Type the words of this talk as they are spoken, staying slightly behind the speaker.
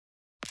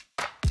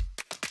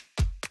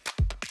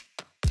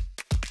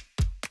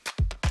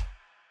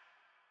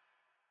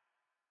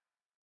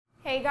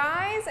Hey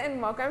guys,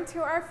 and welcome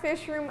to our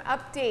fish room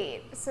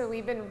update. So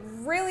we've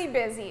been really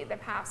busy the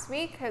past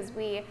week because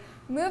we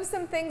moved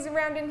some things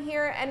around in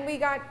here and we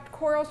got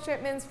coral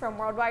shipments from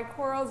Worldwide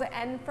Corals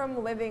and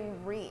from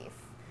Living Reef.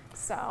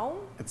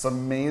 So it's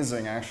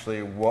amazing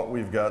actually what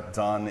we've got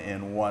done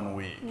in 1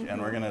 week. And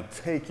we're gonna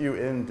take you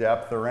in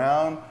depth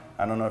around.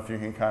 I don't know if you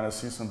can kind of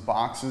see some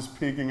boxes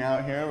peeking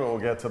out here, but we'll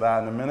get to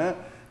that in a minute.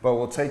 But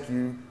we'll take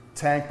you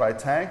tank by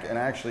tank, and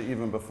actually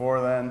even before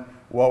then,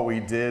 what we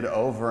did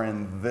over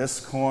in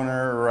this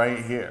corner right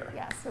here.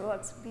 yes, it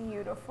looks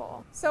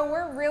beautiful. So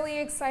we're really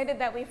excited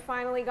that we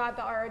finally got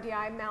the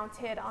RODI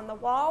mounted on the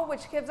wall,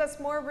 which gives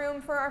us more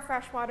room for our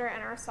freshwater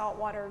and our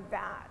saltwater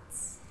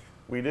vats.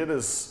 We did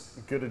as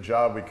good a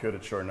job we could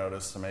at short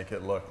notice to make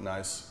it look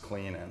nice,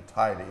 clean, and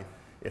tidy.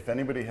 If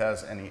anybody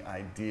has any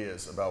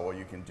ideas about what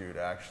you can do to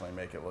actually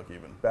make it look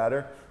even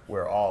better,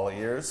 we're all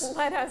ears.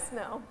 Let us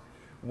know.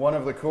 One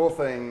of the cool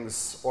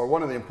things, or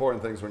one of the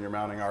important things when you're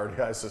mounting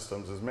RODI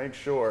systems, is make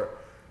sure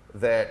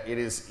that it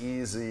is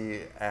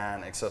easy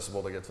and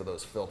accessible to get to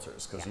those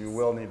filters, because you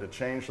will need to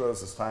change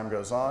those as time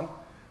goes on.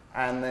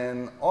 And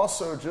then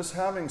also just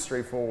having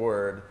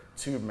straightforward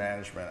tube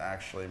management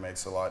actually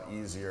makes it a lot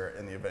easier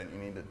in the event you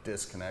need to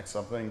disconnect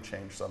something,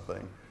 change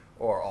something,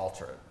 or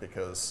alter it.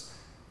 Because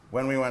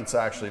when we went to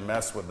actually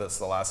mess with this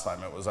the last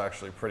time, it was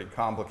actually pretty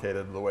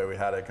complicated the way we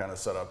had it kind of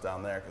set up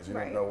down there, because you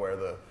didn't know where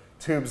the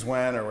tubes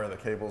went or where the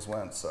cables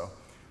went. So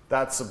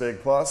that's a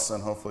big plus,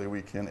 and hopefully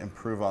we can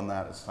improve on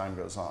that as time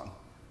goes on.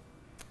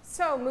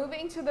 So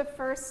moving to the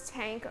first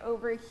tank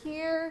over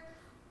here,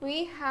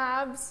 we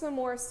have some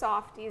more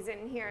softies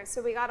in here. So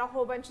we got a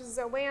whole bunch of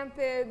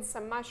zoanthids,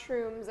 some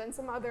mushrooms, and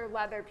some other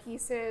leather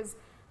pieces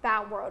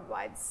that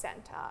Worldwide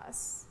sent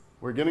us.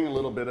 We're getting a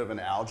little bit of an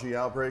algae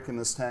outbreak in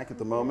this tank at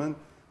the moment.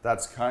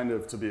 That's kind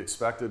of to be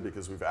expected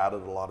because we've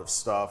added a lot of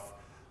stuff.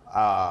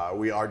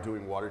 We are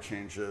doing water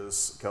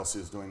changes. Kelsey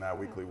is doing that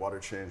weekly water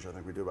change. I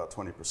think we do about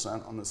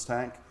 20% on this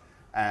tank.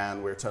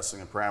 And we're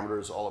testing the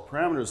parameters. All the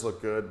parameters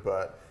look good,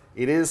 but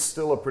it is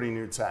still a pretty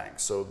new tank.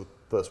 So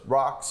the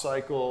rock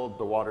cycled,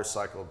 the water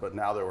cycled, but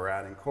now that we're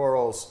adding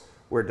corals,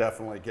 we're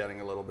definitely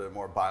getting a little bit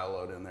more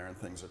bioload in there and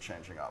things are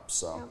changing up.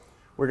 So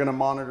we're gonna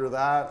monitor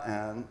that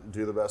and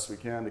do the best we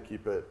can to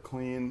keep it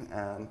clean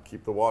and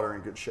keep the water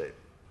in good shape.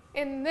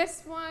 In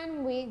this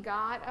one, we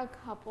got a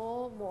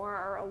couple more,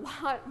 or a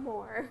lot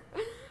more,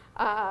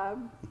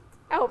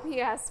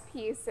 LPS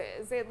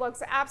pieces. It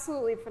looks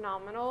absolutely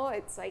phenomenal.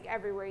 It's like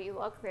everywhere you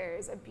look,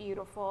 there's a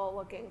beautiful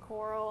looking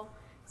coral.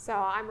 So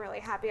I'm really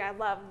happy. I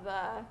love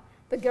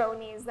the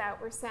gonies that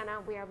were sent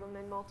out. We have them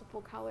in multiple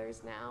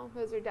colors now.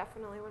 Those are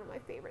definitely one of my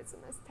favorites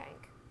in this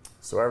tank.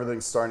 So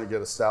everything's starting to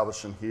get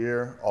established in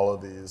here. All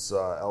of these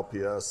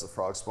LPS, the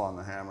frog spawn,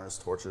 the hammers,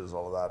 torches,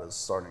 all of that is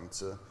starting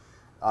to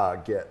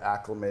get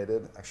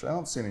acclimated. Actually, I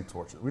don't see any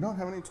torches. We don't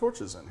have any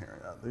torches in here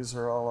yet. These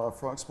are all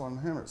frog spawn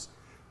hammers.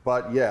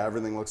 But yeah,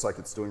 everything looks like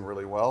it's doing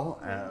really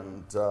well,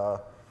 and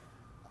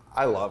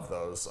I love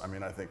those. I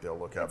mean, I think they'll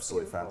look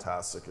absolutely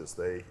fantastic as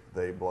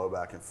they blow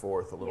back and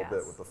forth a little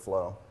bit with the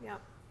flow.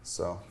 Yep.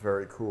 So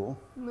very cool.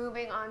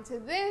 Moving on to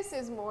this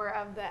is more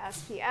of the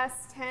SPS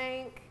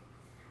tank.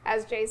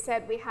 As Jay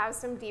said, we have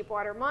some deep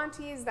water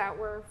Monties that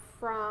were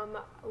from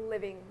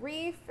Living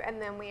Reef,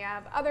 and then we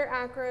have other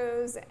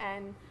acros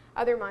and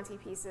other Monty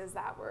pieces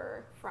that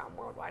were from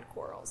Worldwide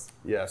Corals.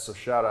 Yeah, so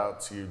shout out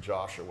to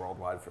Josh at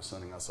Worldwide for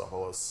sending us a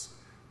whole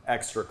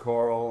extra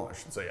coral, I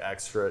should say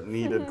extra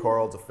needed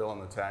coral to fill in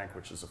the tank,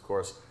 which is of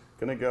course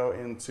gonna go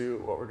into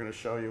what we're gonna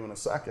show you in a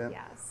second.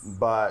 Yes.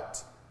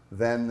 But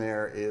then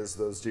there is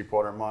those deep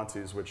water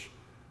Monties, which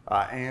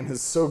Anne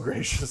has so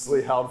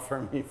graciously held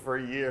for me for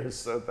years,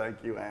 so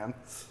thank you, Anne.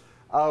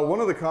 One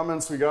of the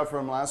comments we got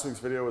from last week's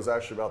video was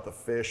actually about the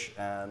fish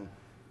and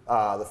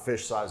the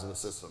fish size of the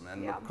system,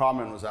 and the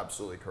comment was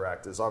absolutely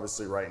correct. Is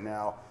obviously right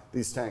now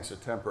these tanks are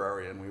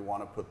temporary and we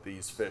want to put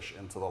these fish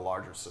into the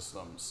larger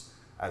systems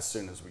as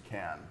soon as we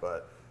can,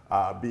 but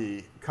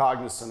be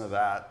cognizant of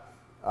that.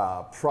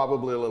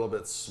 Probably a little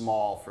bit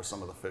small for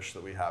some of the fish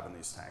that we have in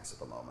these tanks at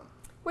the moment.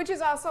 Which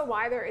is also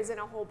why there isn't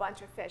a whole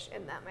bunch of fish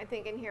in them. I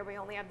think in here we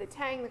only have the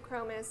tang, the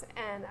chromis,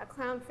 and a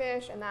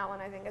clownfish, and that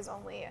one I think is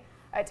only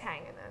a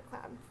tang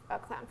and a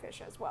clownfish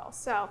as well.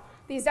 So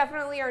these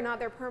definitely are not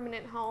their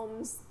permanent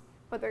homes.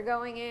 What they're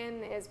going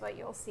in is what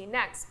you'll see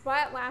next.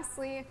 But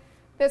lastly,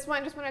 this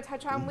one I just want to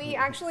touch on. We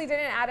actually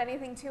didn't add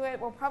anything to it.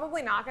 We're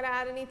probably not going to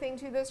add anything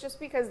to this just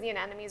because the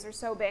anemones are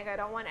so big. I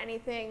don't want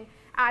anything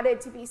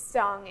added to be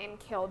stung and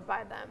killed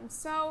by them.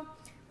 So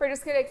we're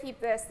just going to keep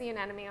this, the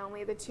anemone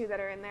only. The two that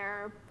are in there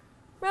are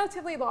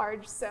relatively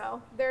large,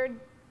 so they're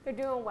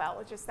doing well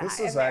with just that. This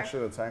is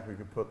actually the tank we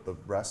could put the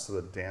rest of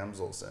the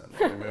damsels in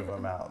when we move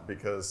them out,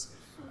 because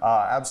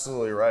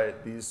absolutely right.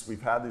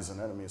 We've had these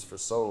anemones for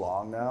so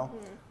long now.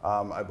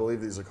 I believe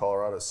these are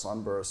Colorado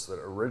sunbursts that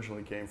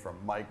originally came from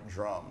Mike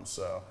Drum.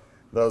 So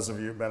those of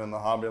you who've been in the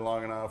hobby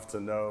long enough to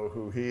know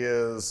who he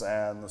is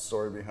and the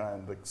story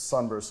behind the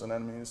sunburst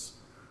anemones,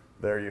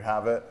 there you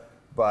have it.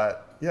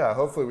 But yeah,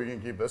 hopefully we can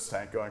keep this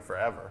tank going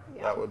forever.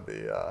 That would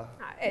be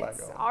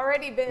it's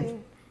already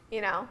been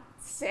you know,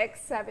 6,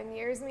 7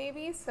 years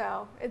maybe.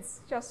 So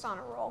it's just on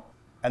a roll.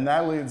 And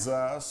that leads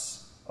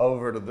us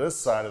over to this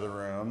side of the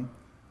room,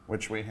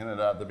 which we hinted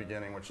at the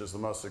beginning, which is the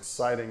most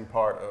exciting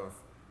part of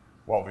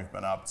what we've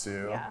been up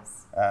to.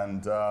 Yes.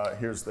 And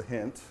here's the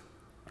hint.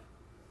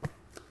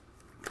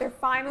 They're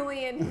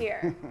finally in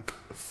here.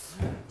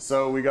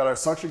 So we got our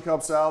suction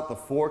cups out, the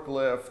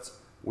forklift,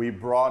 we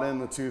brought in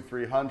the 2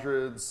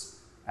 300s,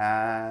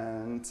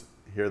 and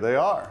here they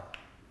are.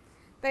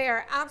 They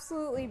are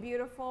absolutely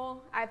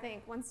beautiful. I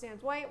think one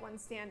stand's white, one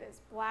stand is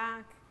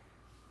black.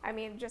 I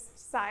mean,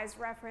 just size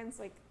reference,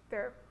 like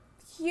they're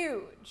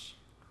huge.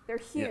 They're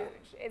huge.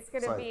 Yeah. It's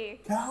gonna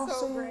be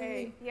so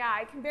great. Yeah,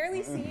 I can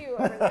barely see you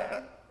over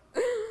there.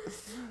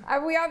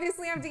 We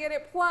obviously have to get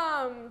it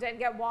plumbed and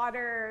get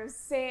water,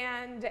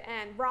 sand,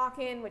 and rock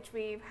in, which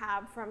we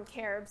have from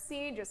Carib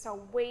Sea, just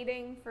so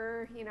waiting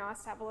for, you know,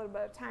 us to have a little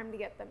bit of time to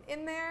get them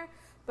in there.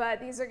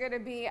 But these are gonna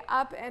be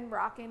up and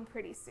rocking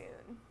pretty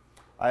soon.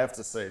 I have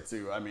to say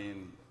too, I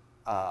mean,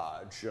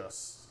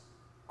 just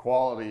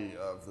quality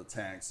of the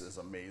tanks is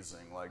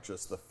amazing. Like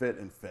just the fit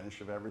and finish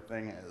of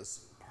everything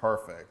is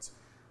perfect.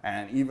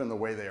 And even the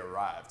way they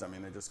arrived, I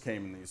mean, they just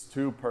came in these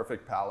 2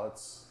 perfect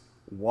pallets.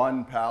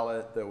 One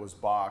pallet that was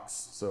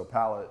boxed, so a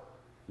pallet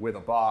with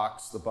a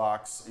box. The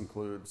box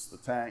includes the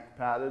tank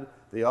padded.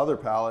 The other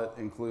pallet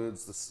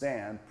includes the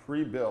stand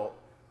pre-built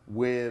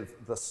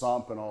with the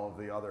sump and all of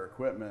the other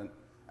equipment.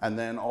 And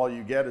then all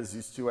you get is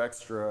these 2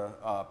 extra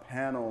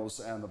panels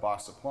and the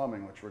box of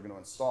plumbing, which we're going to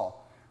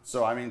install.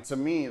 So, I mean, to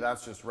me,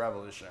 that's just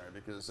revolutionary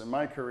because in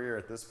my career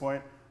at this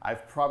point,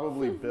 I've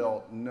probably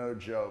built, no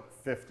joke,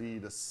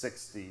 50 to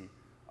 60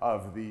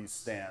 of these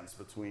stands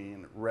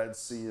between Red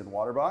Sea and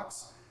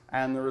Waterbox.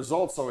 And the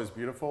result's always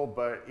beautiful,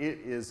 but it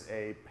is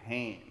a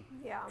pain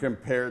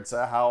compared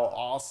to how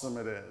awesome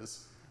it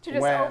is. To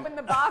just open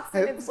the box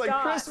and it's like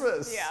done.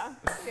 Christmas. Yeah,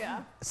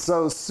 yeah.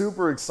 So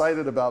super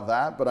excited about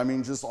that, but I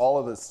mean, just all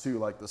of this too,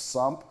 like the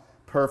sump,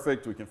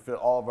 perfect. We can fit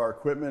all of our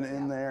equipment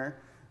in there.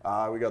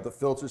 We got the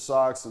filter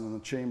socks and then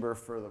the chamber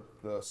for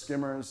the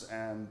skimmers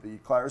and the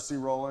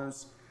Clarisy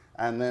rollers,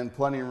 and then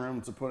plenty of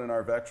room to put in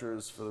our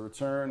vectors for the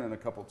return and a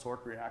couple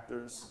torque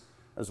reactors,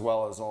 as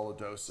well as all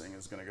the dosing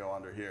is going to go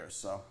under here.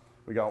 So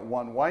we got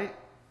 1 white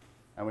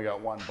and we got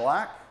 1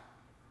 black.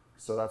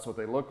 So that's what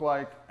they look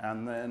like.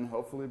 And then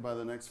hopefully by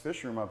the next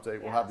fish room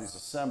update, we'll have these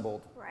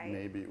assembled,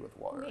 maybe with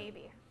water.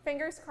 Maybe.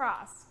 Fingers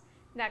crossed.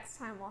 Next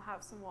time we'll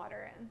have some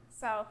water in.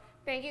 So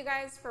thank you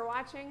guys for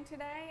watching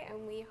today,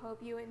 and we hope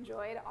you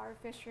enjoyed our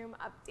fish room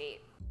update.